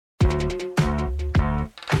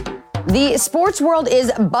The sports world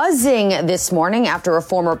is buzzing this morning after a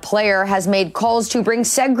former player has made calls to bring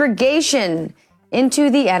segregation into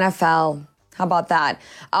the NFL. How about that?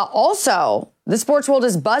 Also, the sports world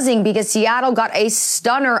is buzzing because Seattle got a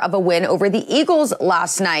stunner of a win over the Eagles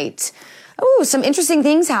last night. Ooh, some interesting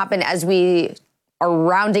things happened as we are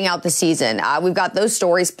rounding out the season. We've got those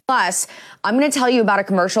stories. Plus, I'm going to tell you about a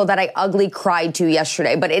commercial that I ugly cried to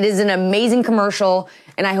yesterday, but it is an amazing commercial,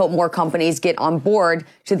 and I hope more companies get on board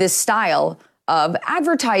to this style of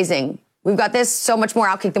advertising. We've got this, so much more.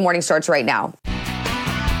 Outkick the Morning starts right now.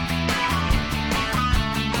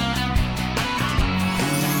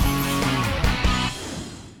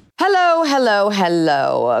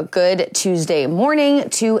 Hello. Good Tuesday morning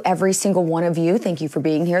to every single one of you. Thank you for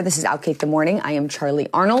being here. This is Outkick the Morning. I am Charlie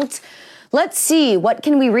Arnold. Let's see. What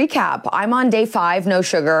can we recap? I'm on day 5, no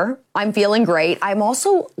sugar. I'm feeling great. I'm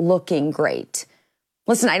also looking great.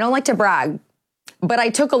 Listen, I don't like to brag, but I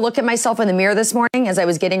took a look at myself in the mirror this morning as I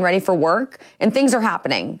was getting ready for work, and things are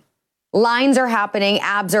happening. Lines are happening,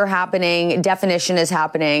 abs are happening, definition is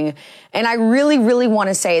happening. And I really want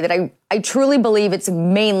to say that I truly believe it's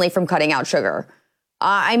mainly from cutting out sugar.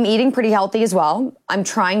 I'm eating pretty healthy as well. I'm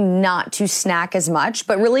trying not to snack as much,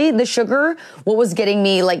 but really the sugar, what was getting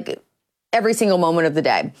me like every single moment of the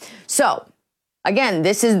day. So again,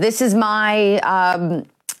 this is my,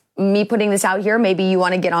 me putting this out here. Maybe you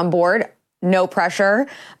want to get on board. No pressure.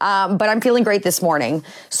 But I'm feeling great this morning.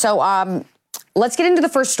 So, let's get into the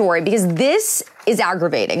first story because this is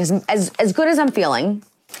aggravating. As good as I'm feeling,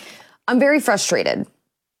 I'm very frustrated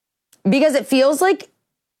because it feels like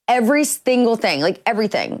every single thing, like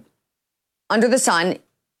everything under the sun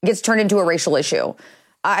gets turned into a racial issue.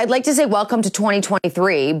 I'd like to say welcome to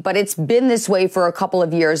 2023, but it's been this way for a couple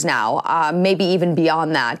of years now, maybe even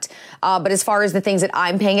beyond that. But as far as the things that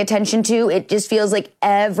I'm paying attention to, it just feels like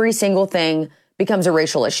every single thing becomes a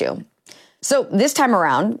racial issue. So this time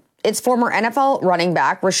around, it's former NFL running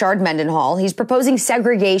back Rashard Mendenhall. He's proposing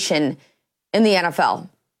segregation in the NFL.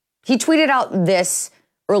 He tweeted out this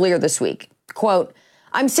earlier this week. Quote,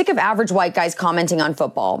 "I'm sick of average white guys commenting on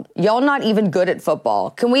football. Y'all not even good at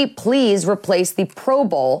football. Can we please replace the Pro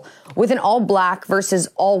Bowl with an all black versus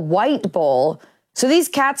all white bowl so these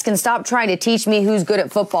cats can stop trying to teach me who's good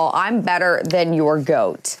at football? I'm better than your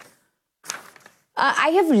GOAT." I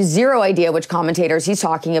have zero idea which commentators he's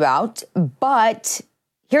talking about, but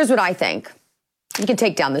here's what I think. You can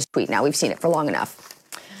take down this tweet now. We've seen it for long enough.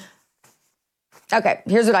 Okay,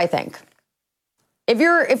 here's what I think. If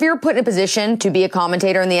you're put in a position to be a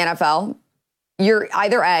commentator in the NFL, you're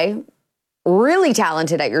either A, really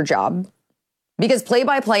talented at your job, because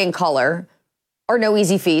play-by-play and color are no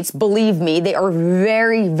easy feats. Believe me, they are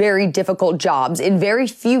very, very difficult jobs, and very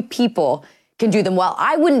few people can do them well.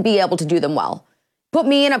 I wouldn't be able to do them well. Put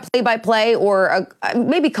me in a play-by-play or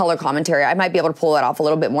maybe color commentary. I might be able to pull that off a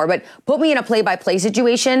little bit more, but put me in a play-by-play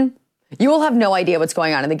situation, you will have no idea what's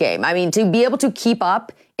going on in the game. I mean, to be able to keep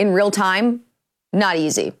up in real time, not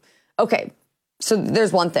easy. Okay, so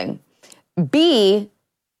there's one thing. B,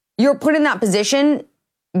 you're put in that position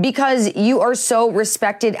because you are so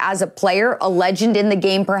respected as a player, a legend in the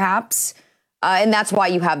game perhaps, and that's why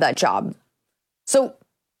you have that job. So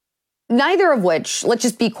neither of which, let's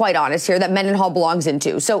just be quite honest here, that Mendenhall belongs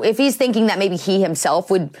into. So if he's thinking that maybe he himself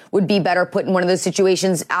would be better put in one of those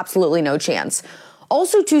situations, absolutely no chance.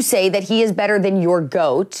 Also to say that he is better than your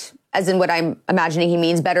GOAT, as in what I'm imagining he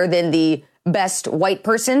means, better than the best white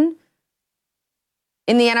person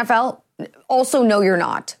in the NFL, also no, you're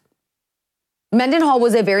not. Mendenhall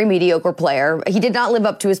was a very mediocre player. He did not live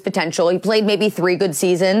up to his potential. He played maybe 3 good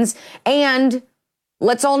seasons. And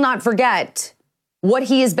let's all not forget what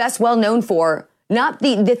he is best well known for, not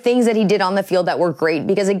the things that he did on the field that were great.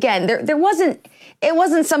 Because again, it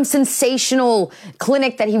wasn't some sensational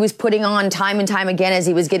clinic that he was putting on time and time again as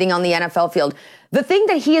he was getting on the NFL field. The thing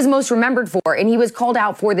that he is most remembered for, and he was called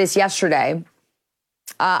out for this yesterday,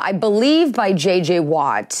 I believe by J.J.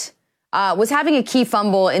 Watt, was having a key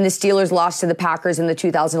fumble in the Steelers' loss to the Packers in the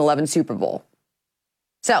 2011 Super Bowl.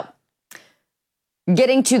 So,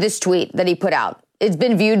 getting to this tweet that he put out. It's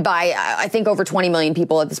been viewed by, I think, over 20 million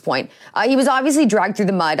people at this point. He was obviously dragged through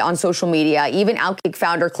the mud on social media. Even Outkick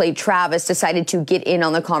founder Clay Travis decided to get in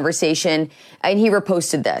on the conversation, and he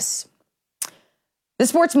reposted this. The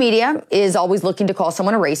sports media is always looking to call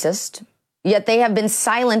someone a racist, yet they have been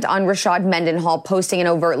silent on Rashard Mendenhall posting an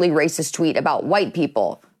overtly racist tweet about white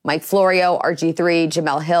people. Mike Florio, RG3,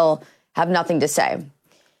 Jamel Hill have nothing to say.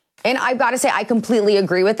 And I've got to say, I completely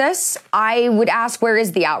agree with this. I would ask, where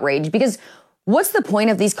is the outrage? Because what's the point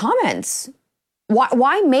of these comments?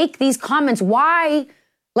 Why make these comments? Why,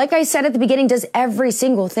 like I said at the beginning, does every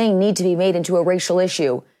single thing need to be made into a racial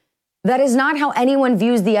issue? That is not how anyone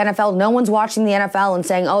views the NFL. No one's watching the NFL and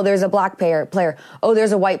saying, oh, there's a black player. Oh,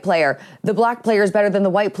 there's a white player. The black player is better than the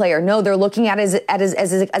white player. No, they're looking at it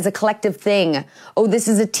as a collective thing. Oh, this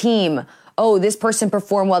is a team. Oh, this person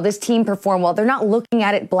performed well. This team performed well. They're not looking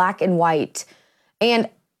at it black and white. And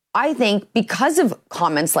I think because of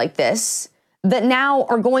comments like this that now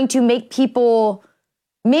are going to make people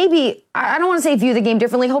maybe, I don't want to say view the game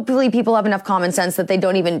differently. Hopefully people have enough common sense that they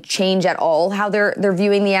don't even change at all how they're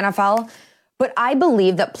viewing the NFL. But I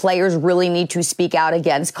believe that players really need to speak out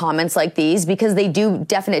against comments like these because they do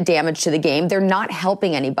definite damage to the game. They're not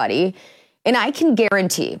helping anybody. And I can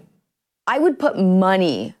guarantee, I would put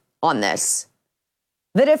money on this,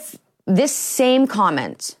 that if this same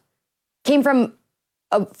comment came from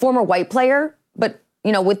a former white player, but,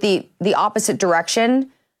 you know, with the opposite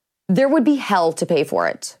direction, there would be hell to pay for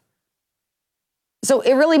it. So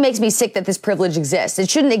it really makes me sick that this privilege exists. It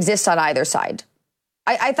shouldn't exist on either side.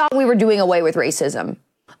 I thought we were doing away with racism.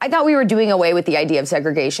 I thought we were doing away with the idea of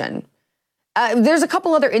segregation. There's a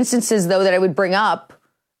couple other instances, though, that I would bring up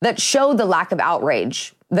that show the lack of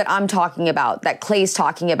outrage that I'm talking about, that Clay's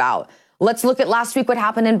talking about. Let's look at last week what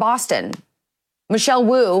happened in Boston. Michelle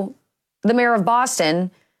Wu, the mayor of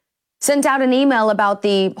Boston, sent out an email about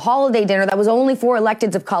the holiday dinner that was only for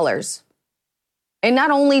electeds of colors. And not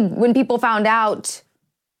only when people found out,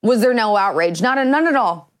 was there no outrage? None at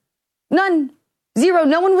all. None. Zero.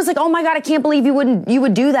 No one was like, oh my God, I can't believe you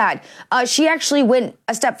would do that. She actually went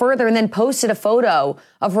a step further and then posted a photo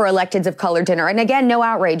of her electeds of color dinner. And again, no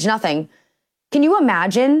outrage, nothing. Can you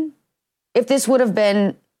imagine if this would have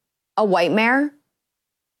been a white mayor?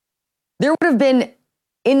 There would have been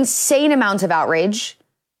insane amounts of outrage.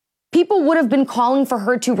 People would have been calling for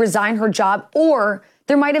her to resign her job, or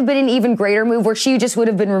there might have been an even greater move where she just would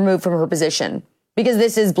have been removed from her position because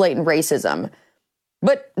this is blatant racism.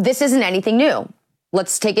 But this isn't anything new.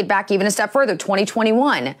 Let's take it back even a step further.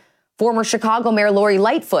 2021, former Chicago Mayor Lori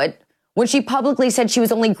Lightfoot, when she publicly said she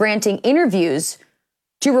was only granting interviews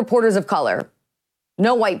to reporters of color,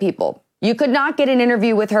 no white people. You could not get an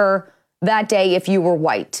interview with her that day if you were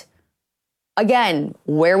white. Again,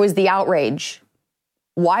 where was the outrage?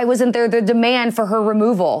 Why wasn't there the demand for her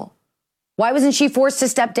removal? Why wasn't she forced to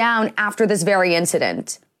step down after this very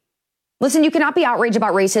incident? Listen, you cannot be outraged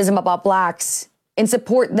about racism about blacks and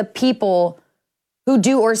support the people who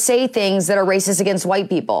do or say things that are racist against white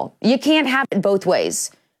people. You can't have it both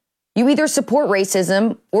ways. You either support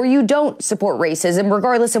racism or you don't support racism,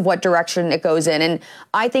 regardless of what direction it goes in. And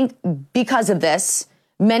I think because of this,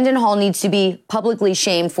 Mendenhall needs to be publicly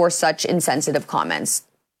shamed for such insensitive comments.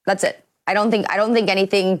 That's it. I don't think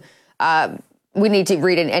anything, we need to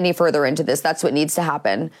read any further into this. That's what needs to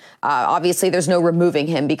happen. Obviously, there's no removing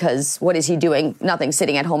him because what is he doing? Nothing,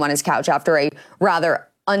 sitting at home on his couch after a rather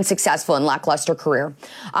unsuccessful and lackluster career.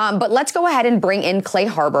 But let's go ahead and bring in Clay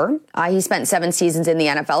Harbor. He spent 7 seasons in the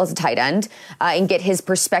NFL as a tight end and get his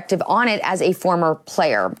perspective on it as a former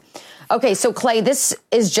player. Okay, so Clay, this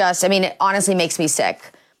is just, I mean, it honestly makes me sick.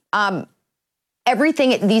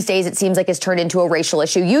 Everything these days, it seems like, has turned into a racial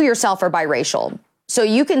issue. You yourself are biracial, so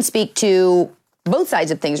you can speak to both sides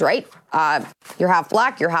of things, right? You're half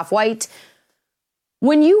black, you're half white.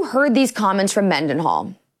 When you heard these comments from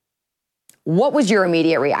Mendenhall, what was your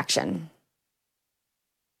immediate reaction?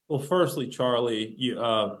 Well, firstly, Charlie,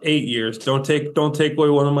 8 years. Don't take away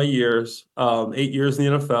one of my years. 8 years in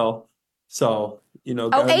the NFL. So, you know.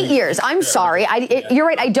 Oh, 8 years. I'm sorry. You're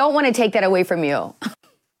right. I don't want to take that away from you.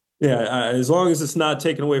 Yeah, as long as it's not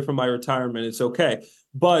taken away from my retirement, it's okay.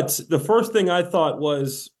 But the first thing I thought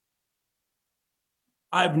was,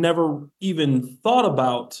 I've never even thought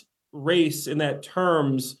about race in that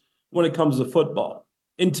terms when it comes to football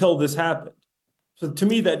until this happened. So to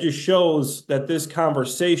me, that just shows that this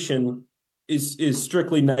conversation is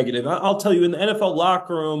strictly negative. I'll tell you, in the NFL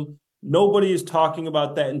locker room, nobody is talking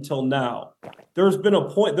about that until now. There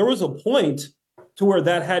was a point to where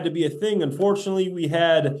that had to be a thing. Unfortunately, we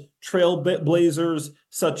had trailblazers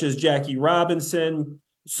such as Jackie Robinson,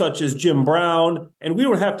 such as Jim Brown, and we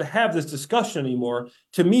don't have to have this discussion anymore.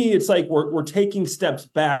 To me, it's like we're taking steps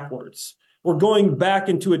backwards. We're going back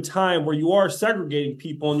into a time where you are segregating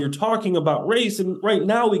people and you're talking about race. And right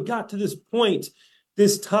now we got to this point,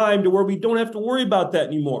 this time, to where we don't have to worry about that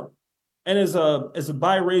anymore. And as a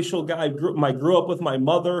biracial guy, I grew up with my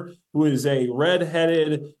mother, who is a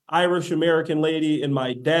redheaded Irish American lady, and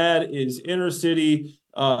my dad is inner city,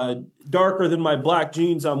 darker than my black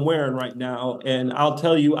jeans I'm wearing right now. And I'll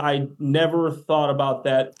tell you, I never thought about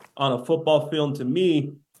that on a football field. To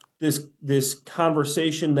me, this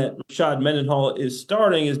conversation that Rashard Mendenhall is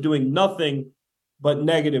starting is doing nothing but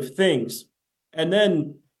negative things. And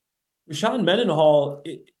then Rashard Mendenhall,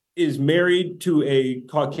 is married to a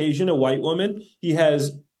Caucasian, a white woman. He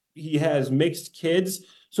has mixed kids.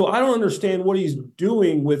 So I don't understand what he's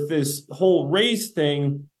doing with this whole race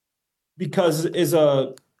thing, because as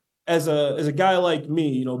a guy like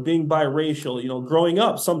me, being biracial, growing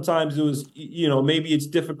up, sometimes it was, maybe it's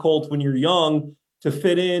difficult when you're young to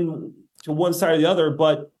fit in to one side or the other.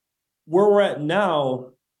 But where we're at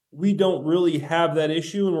now, we don't really have that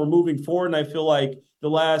issue, and we're moving forward. And I feel like the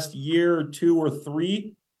last year, 2 or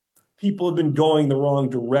 3, people have been going the wrong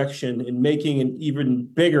direction and making an even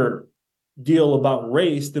bigger deal about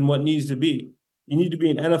race than what needs to be. You need to be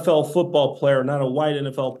an NFL football player, not a white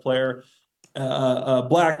NFL player, a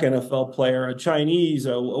black NFL player, a Chinese,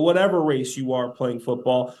 whatever race you are playing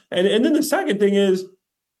football. And then the second thing is,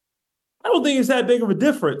 I don't think it's that big of a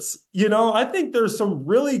difference. I think there's some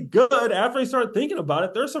really good, after I start thinking about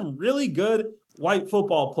it, there's some really good white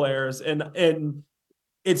football players. And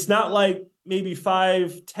it's not like maybe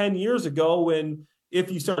 5-10 years ago when,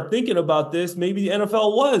 if you start thinking about this, maybe the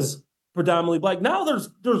NFL was predominantly black. Now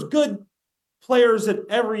there's good players at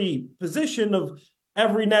every position of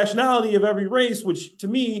every nationality of every race, which to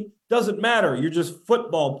me doesn't matter. You're just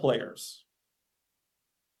football players.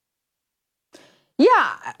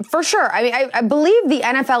 Yeah, for sure. I mean, I believe the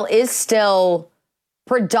NFL is still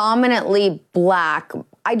predominantly black.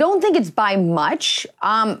 I don't think it's by much,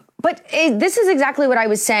 but this is exactly what I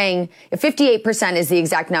was saying. 58% is the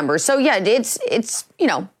exact number. So yeah, it's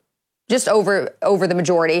just over the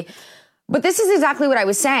majority. But this is exactly what I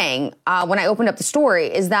was saying when I opened up the story,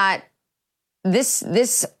 is that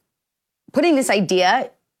this putting this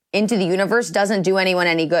idea into the universe doesn't do anyone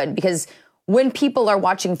any good, because when people are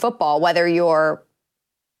watching football, whether you're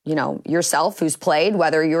yourself who's played,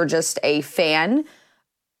 whether you're just a fan,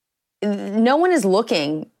 no one is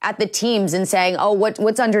looking at the teams and saying, oh,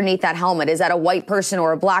 what's underneath that helmet? Is that a white person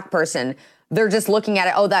or a black person? They're just looking at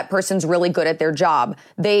it. Oh, that person's really good at their job.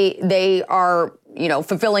 They are,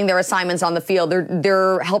 fulfilling their assignments on the field.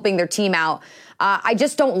 They're helping their team out. I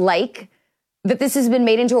just don't like that this has been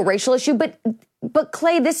made into a racial issue. But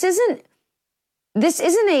Clay, this isn't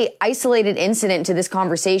a isolated incident to this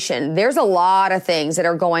conversation. There's a lot of things that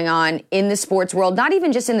are going on in the sports world, not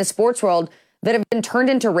even just in the sports world, that have been turned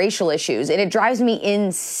into racial issues. And it drives me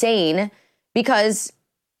insane, because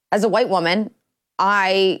as a white woman,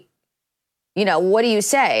 what do you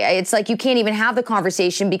say? It's like you can't even have the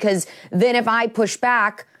conversation, because then if I push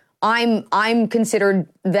back, I'm considered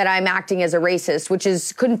that I'm acting as a racist, which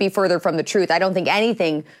couldn't be further from the truth. I don't think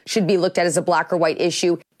anything should be looked at as a black or white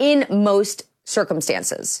issue in most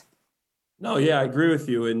circumstances. No, yeah, I agree with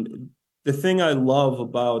you. And the thing I love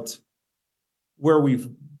about where we've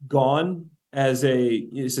gone as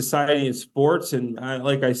a society in sports, and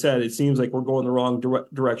like I said, it seems like we're going the wrong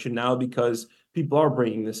direction now, because people are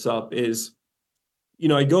bringing this up, is,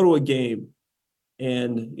 I go to a game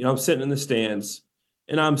and, I'm sitting in the stands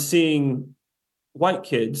and I'm seeing white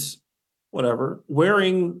kids, whatever,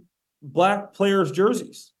 wearing black players'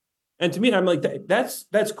 jerseys. And to me, I'm like,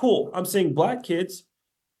 that's cool. I'm seeing black kids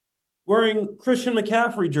wearing Christian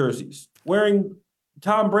McCaffrey jerseys, wearing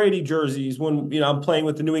Tom Brady jerseys when, I'm playing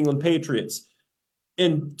with the New England Patriots.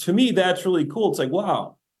 And to me, that's really cool. It's like,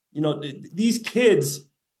 wow, these kids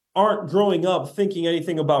aren't growing up thinking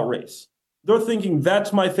anything about race. They're thinking,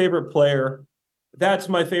 that's my favorite player. That's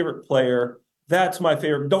my favorite player. That's my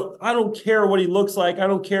favorite. I don't care what he looks like. I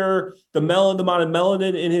don't care the amount of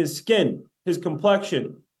melanin in his skin, his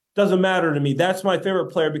complexion. Doesn't matter to me. That's my favorite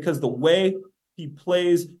player because the way he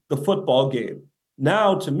plays the football game.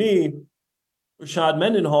 Now, to me, Rashard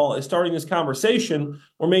Mendenhall is starting this conversation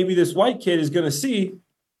where maybe this white kid is going to see,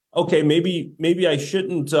 okay, maybe I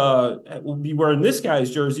shouldn't be wearing this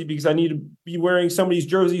guy's jersey because I need to be wearing somebody's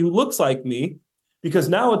jersey who looks like me, because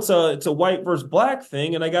now it's a white versus black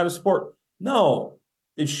thing and I got to support. No,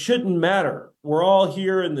 it shouldn't matter. We're all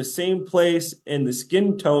here in the same place, and the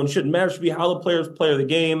skin tone shouldn't matter. It should be how the players play the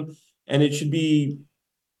game, and it should be,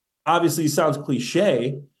 obviously it sounds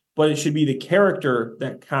cliche, but it should be the character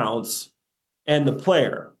that counts and the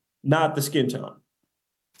player, not the skin tone.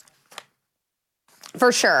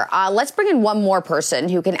 For sure. Let's bring in one more person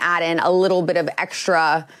who can add in a little bit of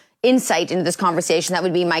extra insight into this conversation. That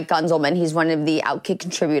would be Mike Gunzelman. He's one of the Outkick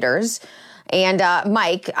contributors. And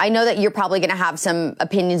Mike, I know that you're probably going to have some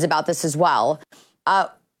opinions about this as well.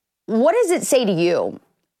 What does it say to you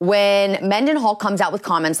when Mendenhall comes out with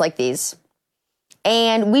comments like these,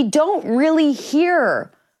 and we don't really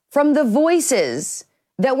hear from the voices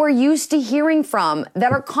that we're used to hearing from,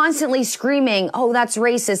 that are constantly screaming, oh, that's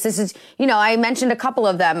racist. This is, I mentioned a couple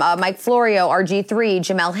of them, Mike Florio, RG3,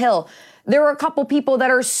 Jamel Hill. there are a couple people that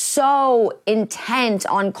are so intent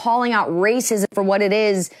on calling out racism for what it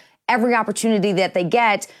is every opportunity that they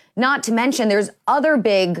get. Not to mention there's other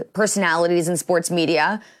big personalities in sports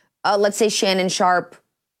media. Let's say Shannon Sharp,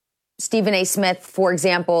 Stephen A. Smith, for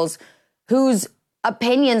examples, whose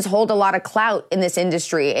opinions hold a lot of clout in this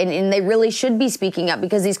industry. And they really should be speaking up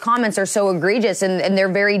because these comments are so egregious and they're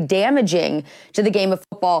very damaging to the game of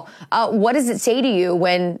football. What does it say to you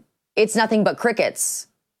when it's nothing but crickets?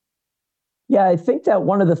 Yeah, I think that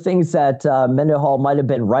one of the things that Mendenhall might have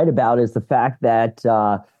been right about is the fact that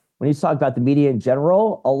when he's talking about the media in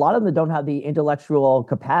general, a lot of them don't have the intellectual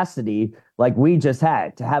capacity like we just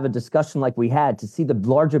had to have a discussion like we had, to see the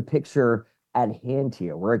larger picture at hand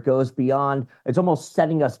here, where it goes beyond. It's almost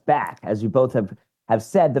setting us back, as you both have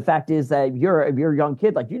said. The fact is that if you're a young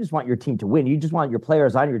kid, like, you just want your team to win. You just want your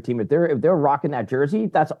players on your team. If they're rocking that jersey,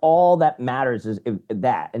 that's all that matters, is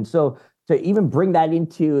that. And so to even bring that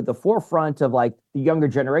into the forefront of like the younger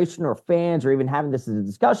generation or fans, or even having this as a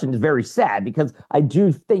discussion, is very sad, because I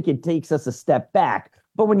do think it takes us a step back.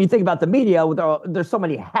 But when you think about the media, there's so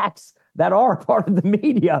many hacks that are part of the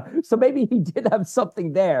media. So maybe he did have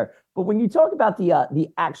something there. But when you talk about the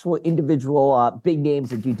actual individual big names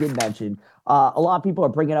that you did mention, a lot of people are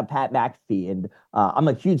bringing up Pat McAfee, and I'm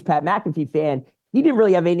a huge Pat McAfee fan. He didn't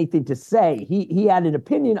really have anything to say. He had an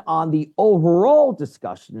opinion on the overall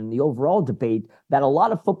discussion and the overall debate that a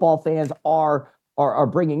lot of football fans are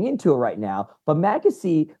bringing into it right now. But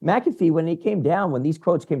McAfee, when these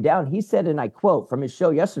quotes came down, he said, and I quote from his show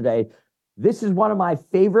yesterday, "This is one of my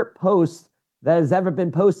favorite posts that has ever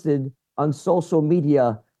been posted on social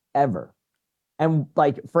media ever." And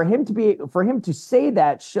like, for him to say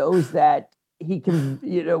that shows that he can,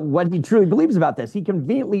 what he truly believes about this. He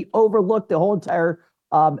conveniently overlooked the whole entire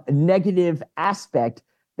negative aspect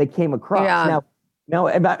that came across. Yeah. Now,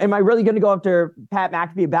 am I really going to go after Pat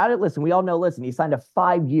McAfee about it? Listen, we all know, he signed a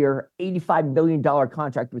 5-year, $85 million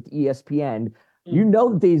contract with ESPN. You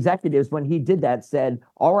know, the executives, when he did that, said,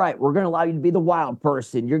 all right, we're going to allow you to be the wild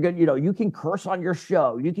person. You're going to, you can curse on your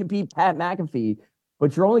show. You can be Pat McAfee,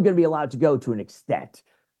 but you're only going to be allowed to go to an extent.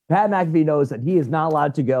 Pat McAfee knows that he is not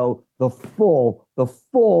allowed to go the full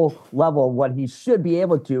level of what he should be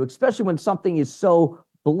able to, especially when something is so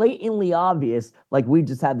blatantly obvious, like we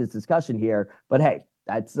just had this discussion here. But hey,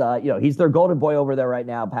 that's he's their golden boy over there right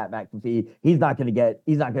now, Pat McAfee. He's not going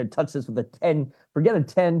to touch this with a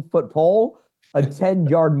 10-foot pole, a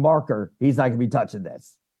 10-yard marker. He's not going to be touching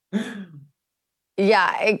this.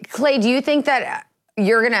 Yeah, Clay, do you think that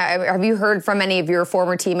have you heard from any of your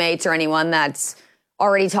former teammates or anyone that's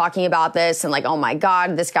already talking about this and like, oh my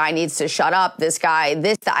God, this guy needs to shut up. I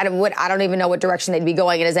don't even know what direction they'd be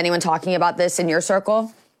going. And is anyone talking about this in your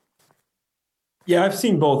circle? Yeah, I've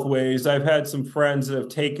seen both ways. I've had some friends that have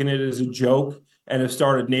taken it as a joke and have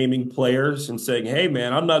started naming players and saying, hey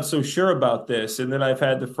man, I'm not so sure about this. And then I've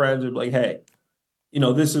had the friends who are like, hey,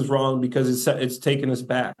 this is wrong because it's taking us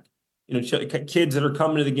back. Kids that are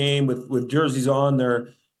coming to the game with jerseys on, they're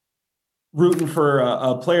rooting for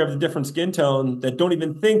a player of a different skin tone that don't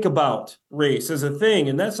even think about race as a thing.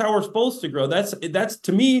 And that's how we're supposed to grow. That's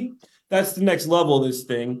to me, that's the next level of this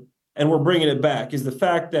thing. And we're bringing it back, is the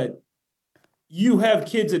fact that you have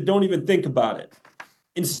kids that don't even think about it.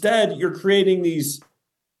 Instead, you're creating these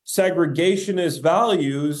segregationist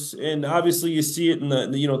values. And obviously you see it in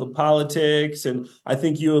the politics. And I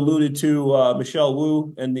think you alluded to Michelle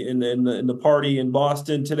Wu and in the party in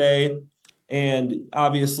Boston today. And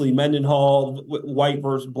obviously Mendenhall, white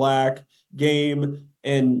versus black game.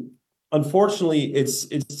 And unfortunately, it's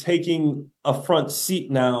taking a front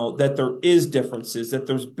seat now that there is differences, that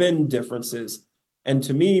there's been differences. And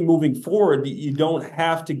to me, moving forward, you don't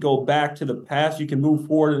have to go back to the past. You can move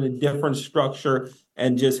forward in a different structure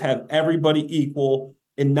and just have everybody equal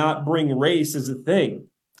and not bring race as a thing.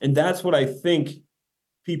 And that's what I think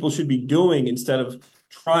people should be doing, instead of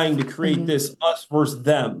trying to create this us versus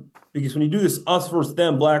them. Because when you do this us versus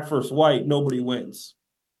them, black versus white, nobody wins.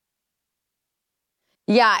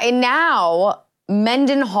 Yeah, and now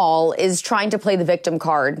Mendenhall is trying to play the victim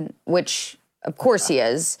card, which of course he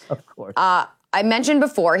is. Of course. I mentioned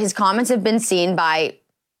before, his comments have been seen by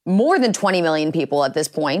more than 20 million people at this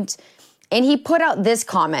point. And he put out this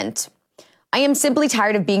comment: "I am simply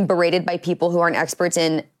tired of being berated by people who aren't experts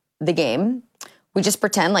in the game. We just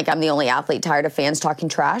pretend like I'm the only athlete, tired of fans talking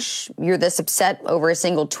trash. You're this upset over a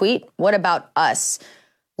single tweet. What about us?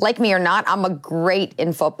 Like me or not, I'm a great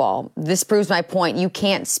in football. This proves my point. You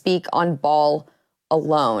can't speak on ball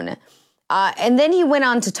alone." And then he went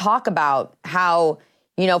on to talk about how,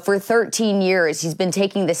 for 13 years, he's been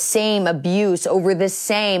taking the same abuse over the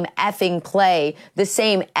same effing play, the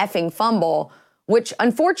same effing fumble, which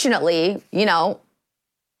unfortunately,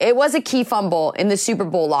 it was a key fumble in the Super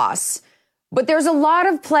Bowl loss. But there's a lot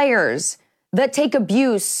of players that take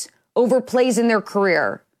abuse over plays in their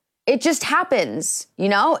career. It just happens,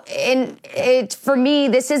 and for me,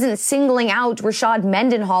 this isn't singling out Rashard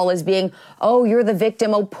Mendenhall as being, oh, you're the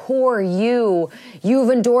victim. Oh, poor you.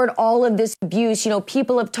 You've endured all of this abuse.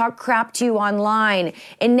 People have talked crap to you online.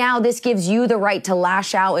 And now this gives you the right to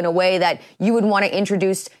lash out in a way that you would want to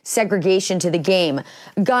introduce segregation to the game.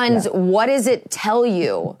 Gunz, What does it tell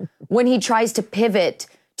you when he tries to pivot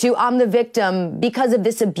to I'm the victim because of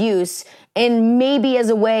this abuse, and maybe as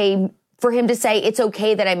a way for him to say, it's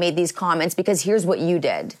okay that I made these comments because here's what you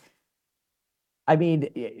did? I mean,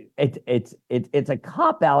 it's a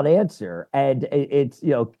cop-out answer, and it's,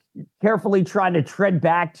 carefully trying to tread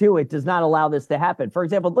back to it does not allow this to happen. For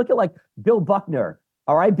example, look at Bill Buckner.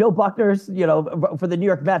 All right, Bill Buckner's, for the New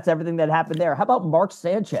York Mets, everything that happened there. How about Mark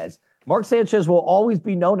Sanchez? Mark Sanchez will always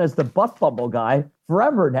be known as the butt fumble guy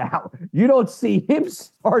forever now. You don't see him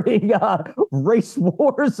starting race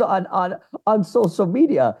wars on social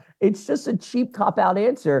media. It's just a cheap cop-out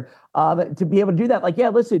answer to be able to do that.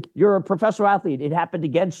 Listen, you're a professional athlete. It happened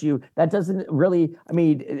against you. That doesn't really,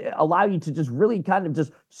 allow you to just really kind of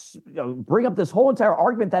just bring up this whole entire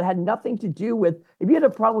argument that had nothing to do with, if you had a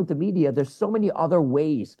problem with the media, there's so many other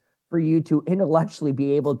ways for you to intellectually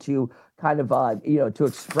be able to kind of, to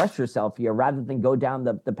express yourself here rather than go down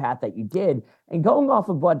the path that you did. And going off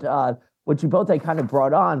of what you both had kind of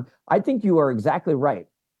brought on, I think you are exactly right.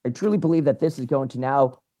 I truly believe that this is going to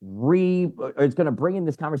now it's going to bring in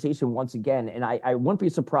this conversation once again. And I wouldn't be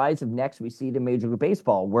surprised if next we see it in Major League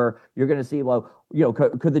Baseball, where you're going to see,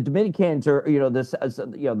 could the Dominicans or,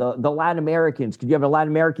 the Latin Americans, could you have a Latin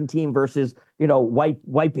American team versus,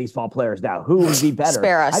 white baseball players now? Who would be better?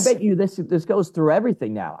 Spare us. I bet you this goes through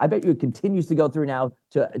everything now. I bet you it continues to go through now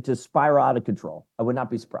to spiral out of control. I would not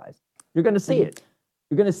be surprised. You're going to see it.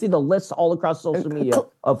 You're going to see the lists all across social media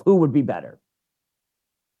of who would be better.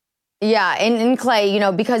 Yeah, and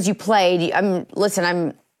Clay, because you played, I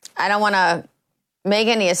don't want to make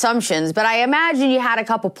any assumptions, but I imagine you had a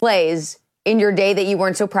couple plays in your day that you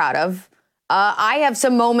weren't so proud of. I have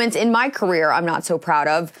some moments in my career I'm not so proud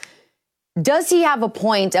of. Does he have a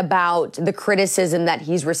point about the criticism that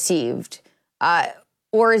he's received?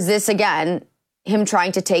 Or is this, again, him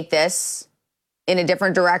trying to take this in a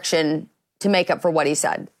different direction to make up for what he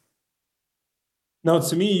said? No,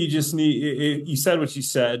 to me, you just need, you said what you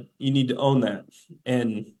said, you need to own that.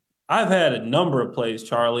 And I've had a number of plays,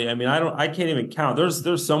 Charlie. I can't even count.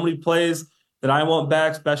 There's so many plays that I want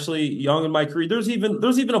back, especially young in my career. There's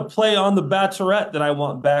even a play on The Bachelorette that I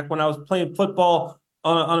want back when I was playing football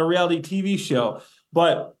on a reality TV show.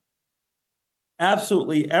 But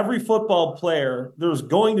absolutely every football player, there's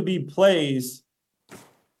going to be plays.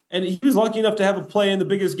 And he was lucky enough to have a play in the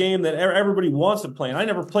biggest game that everybody wants to play. And I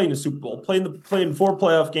never played in the Super Bowl. Played in 4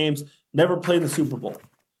 playoff games, never played in the Super Bowl.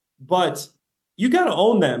 But you got to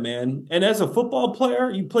own that, man. And as a football player,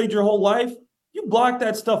 you played your whole life, you block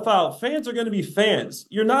that stuff out. Fans are going to be fans.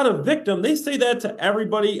 You're not a victim. They say that to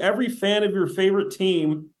everybody. Every fan of your favorite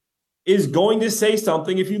team is going to say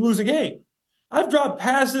something if you lose a game. I've dropped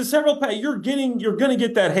passes, several passes. You're going to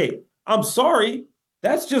get that hate. I'm sorry.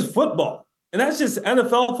 That's just football. And that's just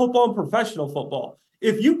NFL football and professional football.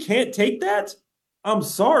 If you can't take that, I'm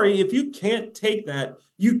sorry. If you can't take that,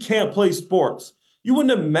 you can't play sports. You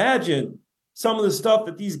wouldn't imagine some of the stuff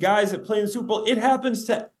that these guys that play in the Super Bowl, it happens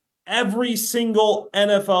to every single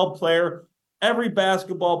NFL player, every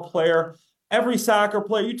basketball player, every soccer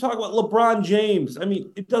player. You talk about LeBron James.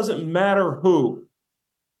 It doesn't matter who.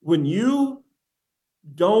 When you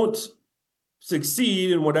don't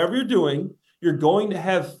succeed in whatever you're doing, you're going to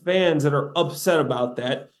have fans that are upset about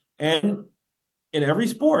that. And in every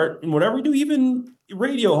sport, in whatever you do, even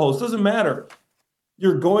radio hosts, doesn't matter.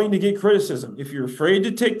 You're going to get criticism. If you're afraid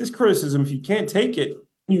to take this criticism, if you can't take it,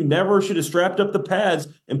 you never should have strapped up the pads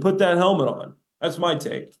and put that helmet on. That's my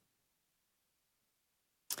take.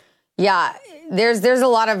 Yeah, there's a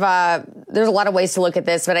lot of ways to look at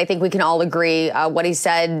this, but I think we can all agree what he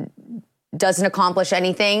said doesn't accomplish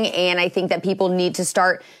anything. And I think that people need to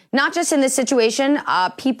start, not just in this situation,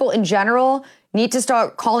 people in general need to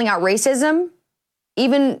start calling out racism,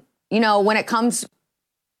 even, when it comes,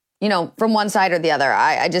 from one side or the other.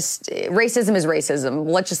 Racism is racism.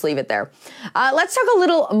 Let's just leave it there. Let's talk a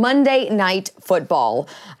little Monday Night Football.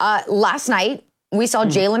 Last night, we saw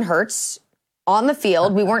Jalen Hurts on the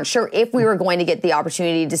field. We weren't sure if we were going to get the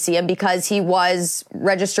opportunity to see him because he was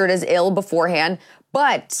registered as ill beforehand,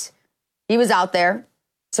 but he was out there,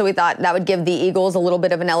 so we thought that would give the Eagles a little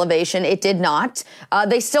bit of an elevation. It did not.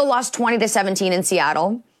 They still lost 20-17 in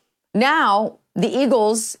Seattle. Now, the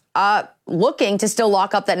Eagles looking to still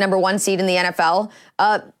lock up that number 1 seed in the NFL.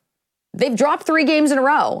 They've dropped 3 games in a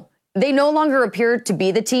row. They no longer appear to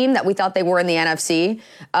be the team that we thought they were in the NFC.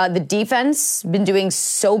 The defense been doing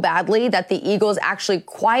so badly that the Eagles actually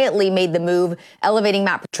quietly made the move, elevating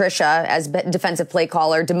Matt Patricia as defensive play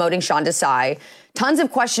caller, demoting Sean Desai. Tons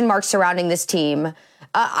of question marks surrounding this team.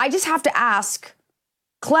 I just have to ask,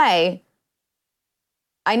 Clay,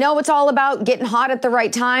 I know it's all about getting hot at the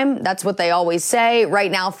right time. That's what they always say.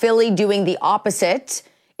 Right now, Philly doing the opposite.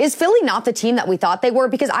 Is Philly not the team that we thought they were?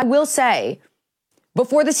 Because I will say,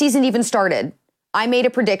 before the season even started, I made a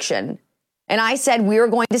prediction, and I said we were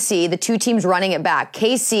going to see the 2 teams running it back,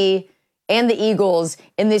 KC and the Eagles,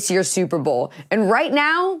 in this year's Super Bowl. And right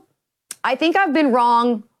now, I think I've been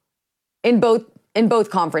wrong in both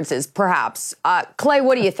conferences, perhaps. Clay,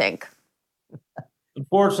 what do you think?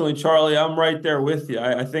 Unfortunately, Charlie, I'm right there with you.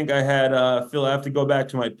 I think I had Phil. I have to go back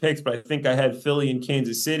to my picks, but I think I had Philly and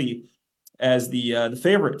Kansas City as the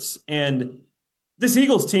favorites. And this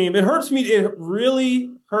Eagles team, it hurts me. It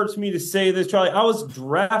really hurts me to say this, Charlie. I was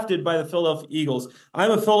drafted by the Philadelphia Eagles.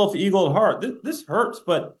 I'm a Philadelphia Eagle at heart. This hurts,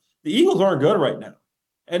 but the Eagles aren't good right now.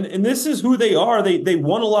 And this is who they are. They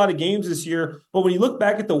won a lot of games this year, but when you look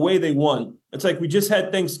back at the way they won, it's like we just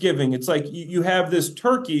had Thanksgiving. It's like you have this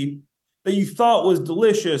turkey that you thought was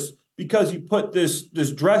delicious because you put this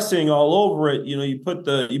dressing all over it. You know, you put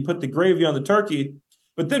the gravy on the turkey,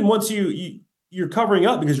 but then once you're covering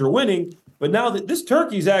up because you're winning. But now this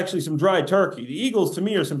turkey is actually some dry turkey. The Eagles, to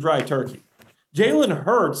me, are some dry turkey. Jalen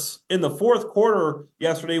Hurts in the fourth quarter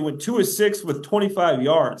yesterday went 2 of 6 with 25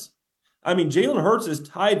 yards. I mean, Jalen Hurts is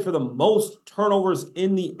tied for the most turnovers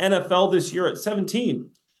in the NFL this year at 17.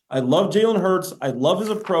 I love Jalen Hurts. I love his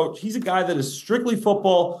approach. He's a guy that is strictly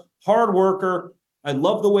football, hard worker. I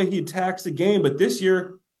love the way he attacks the game. But this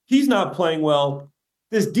year, he's not playing well.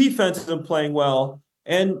 This defense isn't playing well.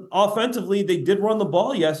 And offensively, they did run the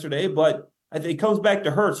ball yesterday, but I think it comes back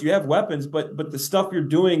to Hurts. You have weapons, but the stuff you're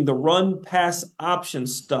doing, the run-pass option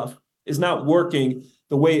stuff, is not working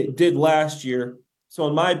the way it did last year. So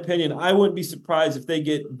in my opinion, I wouldn't be surprised if they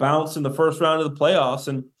get bounced in the first round of the playoffs.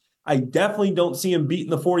 And I definitely don't see them beating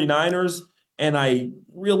the 49ers, and I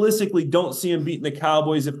realistically don't see them beating the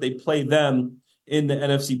Cowboys if they play them in the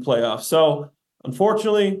NFC playoffs. So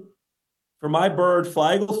unfortunately, for my bird,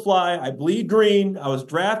 fly Eagles fly. I bleed green. I was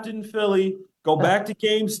drafted in Philly. Go back to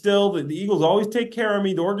games still. The Eagles always take care of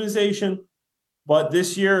me, the organization. But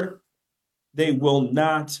this year, they will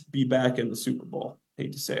not be back in the Super Bowl.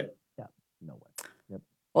 Hate to say it. Yeah, no way. Yep.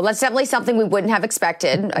 Well, that's definitely something we wouldn't have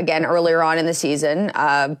expected, again, earlier on in the season,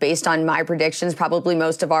 based on my predictions, probably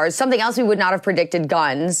most of ours. Something else we would not have predicted,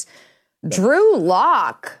 Gunz. Yep. Drew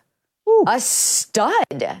Lock, a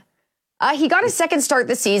stud. He got his second start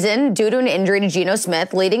this season due to an injury to Geno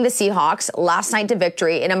Smith, leading the Seahawks last night to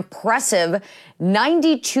victory. An impressive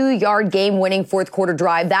 92-yard game-winning fourth-quarter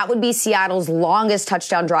drive. That would be Seattle's longest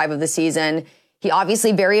touchdown drive of the season. He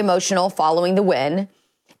obviously very emotional following the win.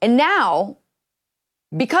 And now,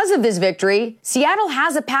 because of this victory, Seattle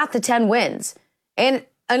has a path to 10 wins and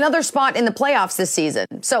another spot in the playoffs this season.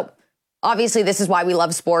 So, obviously, this is why we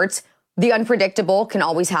love sports. The unpredictable can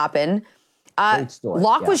always happen.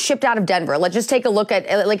 Locke was shipped out of Denver. Let's just take a look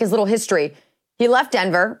at like his little history. He left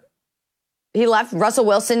Denver. He left. Russell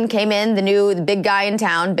Wilson came in, the big guy in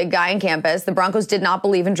town, big guy in campus. The Broncos did not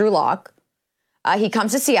believe in Drew Lock. He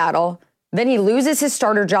comes to Seattle. Then he loses his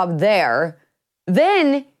starter job there.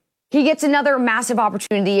 Then he gets another massive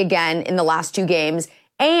opportunity again in the last 2 games.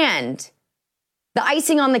 And the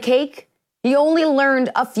icing on the cake, he only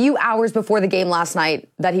learned a few hours before the game last night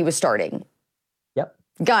that he was starting. Yep.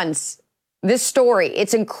 Gunz. This story,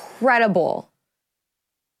 it's incredible.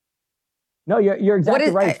 No, you're exactly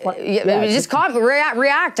right. Just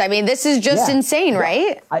react. I mean, this is just insane,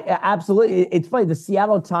 right? Absolutely. It's funny. The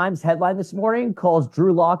Seattle Times headline this morning calls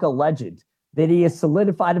Drew Lock a legend, that he has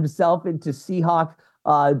solidified himself into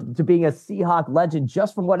to being a Seahawk legend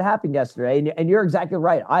just from what happened yesterday. And you're exactly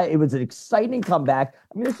right. It was an exciting comeback.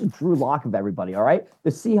 I mean, this is Drew Lock of everybody, all right? The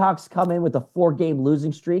Seahawks come in with a 4-game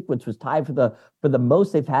losing streak, which was tied for the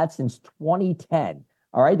most they've had since 2010.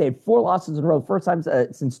 All right, they had 4 losses in a row, first time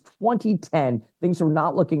since 2010. Things were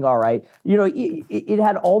not looking all right. You know, it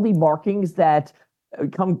had all the markings that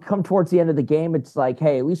come towards the end of the game. It's like,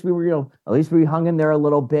 hey, at least we hung in there a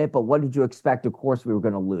little bit. But what did you expect? Of course, we were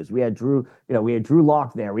going to lose. We had Drew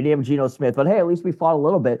Lock there. We didn't have Geno Smith, but hey, at least we fought a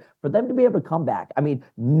little bit. For them to be able to come back, I mean,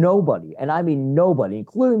 nobody,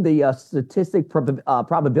 including the statistic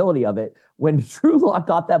probability of it, when Drew Lock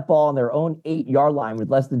got that ball on their own 8-yard line with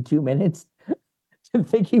less than 2 minutes, to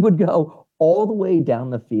think he would go all the way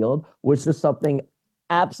down the field was just something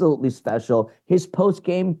absolutely special. His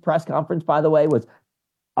post-game press conference, by the way, was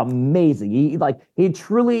amazing.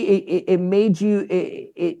 It made you,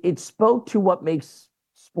 it spoke to what makes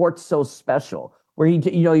sports so special, where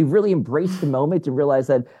he really embraced the moment and realized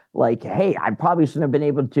that, like, hey, I probably shouldn't have been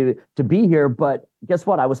able to be here, but guess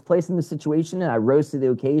what? I was placed in the situation and I rose to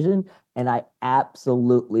the occasion and I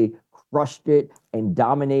absolutely crushed it and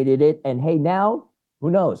dominated it. And hey, now,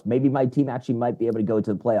 who knows? Maybe my team actually might be able to go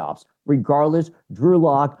to the playoffs. Regardless, Drew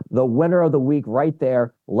Lock, the winner of the week right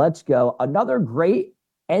there. Let's go. Another great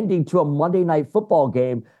ending to a Monday Night Football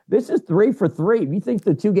game. This is 3 for 3. You think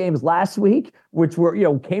the 2 games last week, which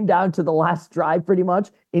were, came down to the last drive pretty much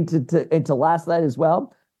into last night as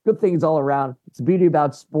well. Good things all around. It's the beauty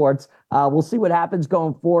about sports. We'll see what happens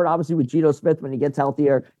going forward. Obviously, with Geno Smith, when he gets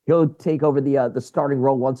healthier, he'll take over the starting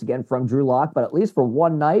role once again from Drew Lock. But at least for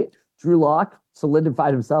one night, Drew Lock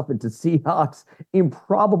solidified himself into Seahawks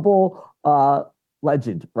improbable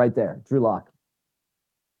legend right there. Drew Lock.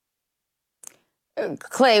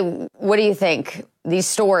 Clay, what do you think? These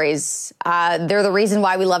stories, they're the reason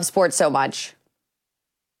why we love sports so much.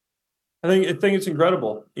 I think it's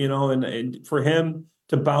incredible, and for him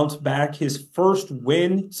to bounce back, his first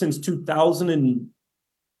win since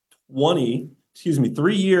 2020,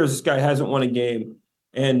 3 years, this guy hasn't won a game.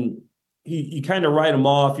 And you kind of write him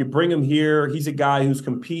off. You bring him here. He's a guy who's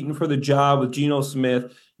competing for the job with Geno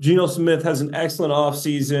Smith. Geno Smith has an excellent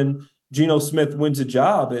offseason. Geno Smith wins a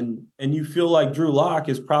job, and you feel like Drew Lock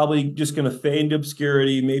is probably just going to fade into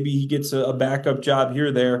obscurity. Maybe he gets a backup job here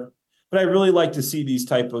or there. But I really like to see these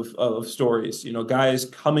type of stories, guys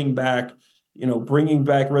coming back, bringing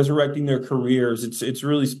back, resurrecting their careers. It's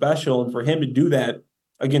really special. And for him to do that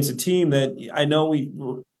against a team that I know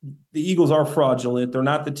the Eagles are fraudulent. They're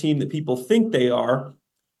not the team that people think they are.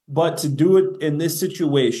 But to do it in this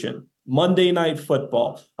situation, Monday Night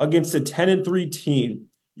Football, against a 10-3 team,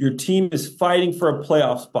 your team is fighting for a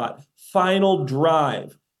playoff spot. Final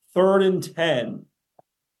drive, 3rd and 10,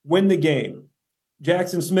 win the game.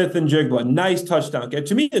 Jackson Smith and Jigba, nice touchdown.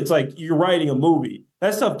 To me, it's like you're writing a movie.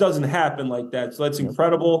 That stuff doesn't happen like that. So that's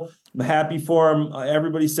incredible. I'm happy for him.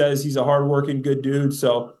 Everybody says he's a hardworking, good dude.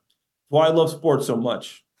 So that's why I love sports so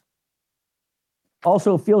much.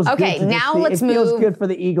 Also, it feels okay. Good Now let's move. It feels good for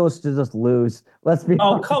the Eagles to just lose. Let's be.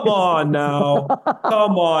 Oh, come on now!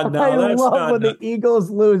 Come on now! I love when the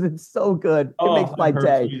Eagles lose. It's so good. It makes my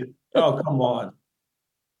day. Oh, come on!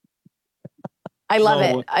 I love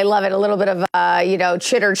it. I love it. A little bit of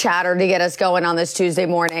chitter chatter to get us going on this Tuesday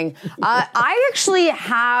morning. I actually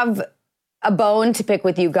have a bone to pick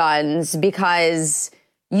with you, Gunz, because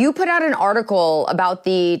you put out an article about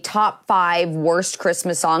the top 5 worst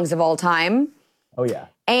Christmas songs of all time. Oh, yeah.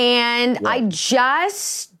 And yeah. I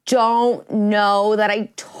just don't know that I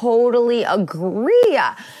totally agree.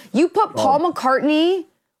 You put Paul McCartney,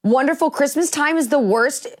 Wonderful Christmas Time is the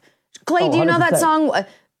worst. Clay, do you know that song?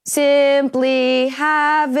 Simply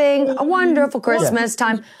having a wonderful Christmas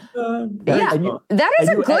time. Yeah, that is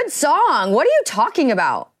a good song. What are you talking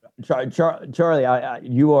about? Charlie,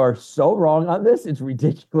 you are so wrong on this. It's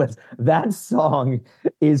ridiculous. That song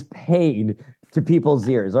is pain to people's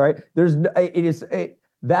ears. All right,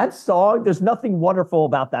 that song. There's nothing wonderful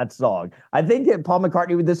about that song. I think that Paul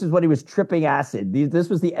McCartney. This is when he was tripping acid.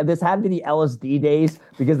 This had to be the LSD days,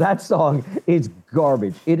 because that song is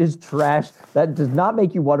garbage. It is trash. That does not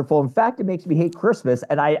make you wonderful. In fact, it makes me hate Christmas,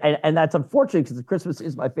 and that's unfortunate because Christmas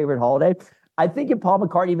is my favorite holiday. I think if Paul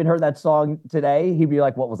McCartney even heard that song today, he'd be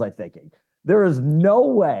like, "What was I thinking?" There is no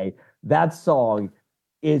way that song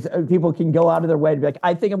is people can go out of their way to be like,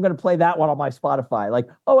 I think I'm going to play that one on my Spotify. Like,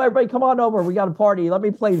 oh, everybody come on over. We got a party. Let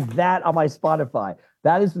me play that on my Spotify.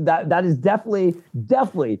 That is definitely.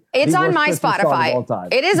 It's on my Spotify.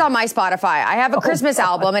 It is on my Spotify. I have a Christmas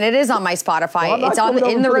album and it is on my Spotify. Well, it's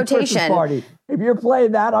in the rotation. If you're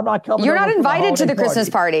playing that, I'm not coming. You're not invited to the Christmas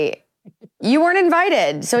party. You weren't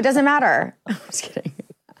invited, so it doesn't matter. I'm just kidding.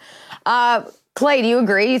 Clay, do you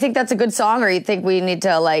agree? You think that's a good song, or you think we need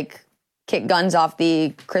to kick Gunz off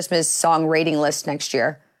the Christmas song rating list next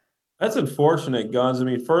year? That's unfortunate, Gunz. I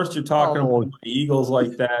mean, first you're talking about the Eagles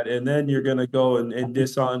like that, and then you're going to go and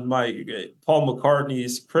diss on Paul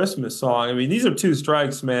McCartney's Christmas song. I mean, these are 2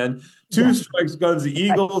 strikes, man. 2 strikes, Gunz. The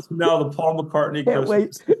Eagles, now the Paul McCartney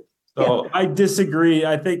Christmas. So I disagree.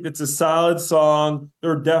 I think it's a solid song.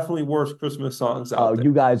 There are definitely worse Christmas songs out there.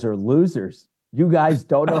 You guys are losers. You guys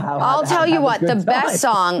don't know how. I'll tell you what, the best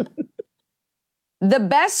song. The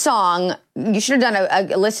best song, you should have done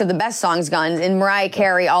a list of the best songs, Gunz, and Mariah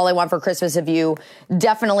Carey, All I Want for Christmas of You,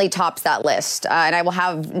 definitely tops that list. And I will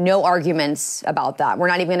have no arguments about that. We're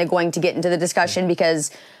not even going to get into the discussion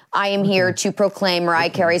because I am here to proclaim Mariah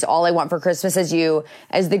Carey's All I Want for Christmas Is You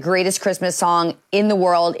as the greatest Christmas song in the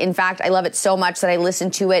world. In fact, I love it so much that I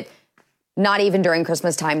listen to it not even during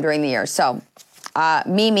Christmas time during the year. So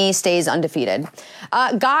Me stays undefeated.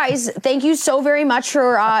 Guys, thank you so very much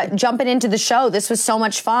for jumping into the show. This was so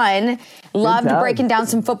much fun. Loved breaking down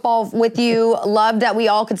some football with you. Loved that we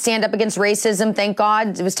all could stand up against racism. Thank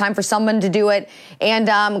God it was time for someone to do it. And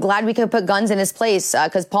I'm glad we could put Gunz in his place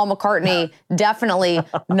because Paul McCartney, definitely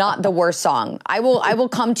not the worst song. I will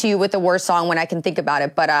come to you with the worst song when I can think about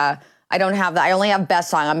it. But I don't have that. I only have best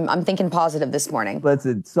song. I'm thinking positive this morning.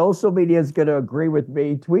 Listen, social media is going to agree with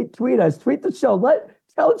me. Tweet us. Tweet the show.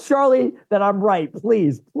 Tell Charlie that I'm right.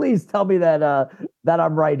 Please tell me that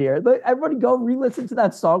I'm right here. Look, everybody go re-listen to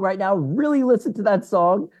that song right now. Really listen to that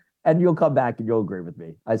song, and you'll come back and you'll agree with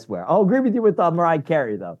me. I swear. I'll agree with you with Mariah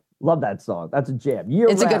Carey, though. Love that song. That's a jam.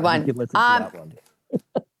 It's a good one. You can listen to that one.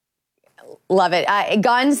 Love it.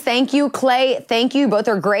 Gunz, thank you. Clay, thank you. Both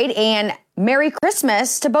are great. And Merry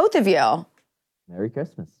Christmas to both of you. Merry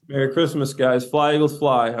Christmas. Merry Christmas, guys. Fly, Eagles,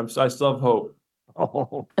 fly. I still have hope.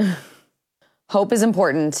 Oh. Hope is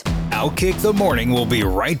important. Outkick the Morning will be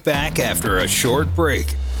right back after a short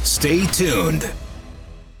break. Stay tuned.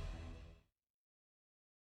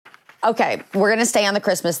 Okay, we're going to stay on the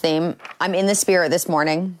Christmas theme. I'm in the spirit this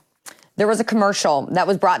morning. There was a commercial that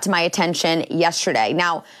was brought to my attention yesterday.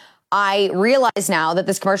 Now, I realize now that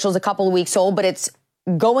this commercial is a couple of weeks old, but it's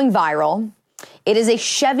going viral. It is a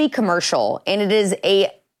Chevy commercial, and it is a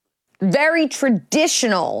very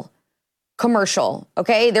traditional commercial,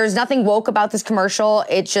 okay? There's nothing woke about this commercial.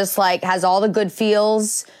 It just has all the good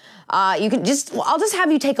feels. I'll just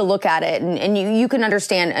have you take a look at it, and you can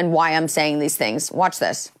understand and why I'm saying these things. Watch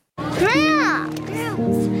this.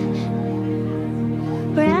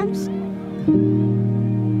 Grams?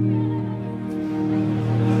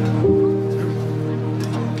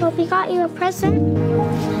 Well, we got you a present.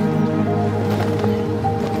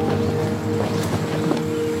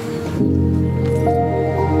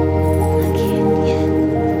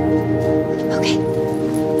 Okay.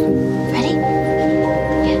 Ready?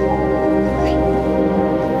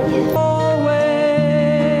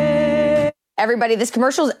 Everybody, this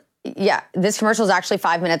commercial is actually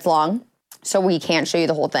 5 minutes long, so we can't show you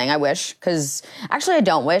the whole thing. I wish, because actually I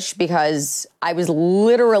don't wish, because I was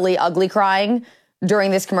literally ugly crying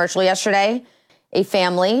during this commercial yesterday. A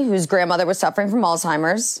family whose grandmother was suffering from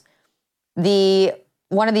Alzheimer's.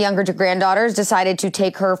 One of the younger granddaughters decided to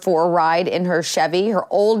take her for a ride in her Chevy, her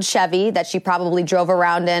old Chevy that she probably drove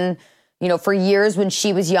around in, for years when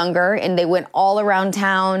she was younger. And they went all around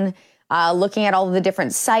town, looking at all of the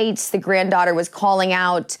different sites. The granddaughter was calling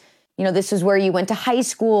out, this is where you went to high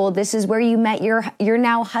school. This is where you met your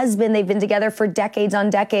now husband. They've been together for decades on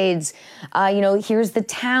decades. Here's the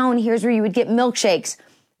town. Here's where you would get milkshakes.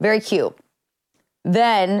 Very cute.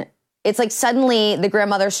 Then it's suddenly the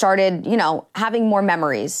grandmother started, having more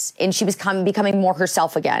memories, and she was becoming more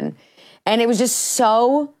herself again. And it was just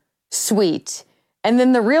so sweet. And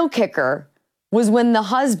then the real kicker was when the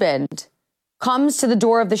husband comes to the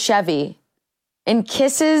door of the Chevy and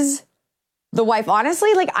kisses the wife.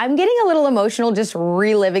 Honestly, I'm getting a little emotional just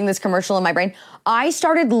reliving this commercial in my brain. I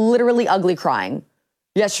started literally ugly crying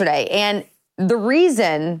yesterday. And the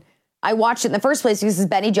reason I watched it in the first place because this is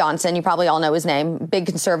Benny Johnson. You probably all know his name. Big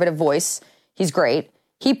conservative voice. He's great.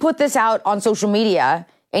 He put this out on social media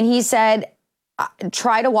and he said,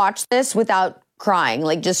 try to watch this without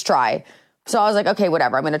crying. Just try. So I was like, okay,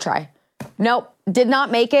 whatever. I'm going to try. Nope. Did not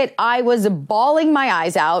make it. I was bawling my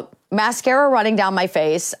eyes out. Mascara running down my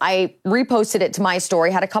face. I reposted it to my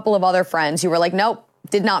story. Had a couple of other friends who were like, nope,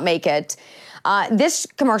 did not make it. This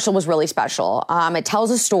commercial was really special. It tells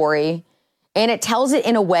a story. And it tells it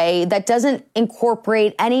in a way that doesn't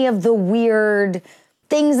incorporate any of the weird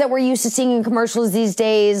things that we're used to seeing in commercials these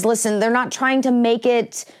days. Listen, they're not trying to make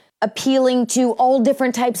it appealing to all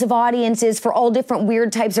different types of audiences for all different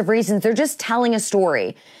weird types of reasons. They're just telling a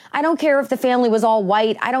story. I don't care if the family was all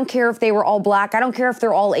white. I don't care if they were all black. I don't care if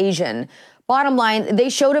they're all Asian. Bottom line, they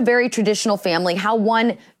showed a very traditional family, how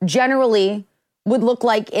one generally would look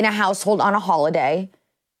like in a household on a holiday.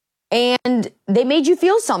 And they made you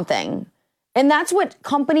feel something. And that's what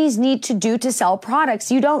companies need to do to sell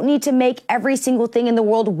products. You don't need to make every single thing in the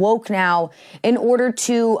world woke now in order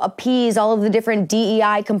to appease all of the different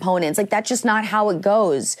DEI components. That's just not how it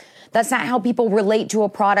goes. That's not how people relate to a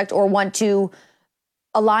product or want to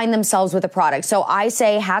align themselves with a product. So I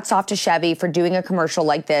say hats off to Chevy for doing a commercial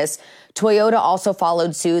like this. Toyota also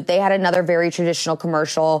followed suit. They had another very traditional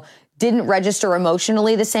commercial. Didn't register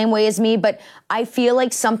emotionally the same way as me, but I feel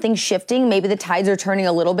like something's shifting. Maybe the tides are turning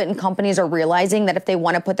a little bit and companies are realizing that if they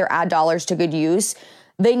want to put their ad dollars to good use,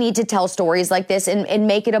 They need to tell stories like this and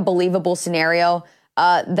make it a believable scenario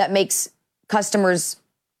that makes customers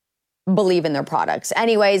believe in their products.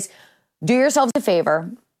 Anyways, do yourselves a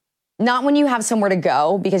favor. Not when you have somewhere to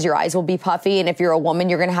go because your eyes will be puffy. And if you're a woman,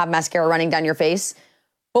 you're going to have mascara running down your face.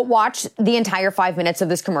 But watch the entire 5 minutes of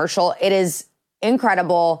this commercial. It is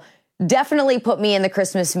incredible. Definitely put me in the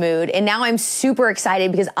Christmas mood. And now I'm super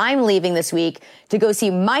excited because I'm leaving this week to go see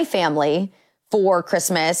my family for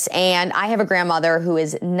Christmas. And I have a grandmother who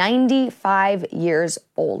is 95 years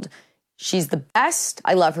old. She's the best.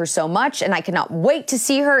 I love her so much, and I cannot wait to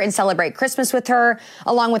see her and celebrate Christmas with her,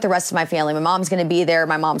 along with the rest of my family. My mom's going to be there,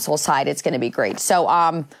 my mom's whole side. It's going to be great. So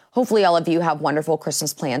hopefully all of you have wonderful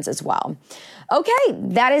Christmas plans as well. Okay,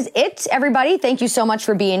 that is it, everybody. Thank you so much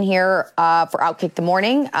for being here for Outkick the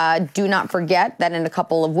Morning. Do not forget that in a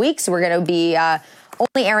couple of weeks, we're going to be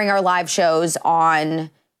only airing our live shows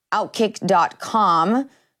on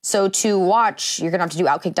Outkick.com. So to watch, you're going to have to do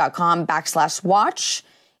Outkick.com/watch.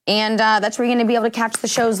 And that's where you're going to be able to catch the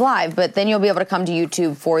shows live. But then you'll be able to come to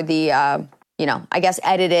YouTube for the, I guess,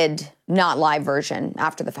 edited, not live version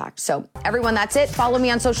after the fact. So everyone, that's it. Follow me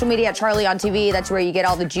on social media at Charlie on TV. That's where you get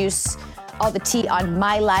all the juice, all the tea on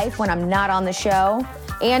my life when I'm not on the show.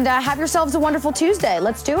 And have yourselves a wonderful Tuesday.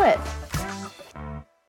 Let's do it.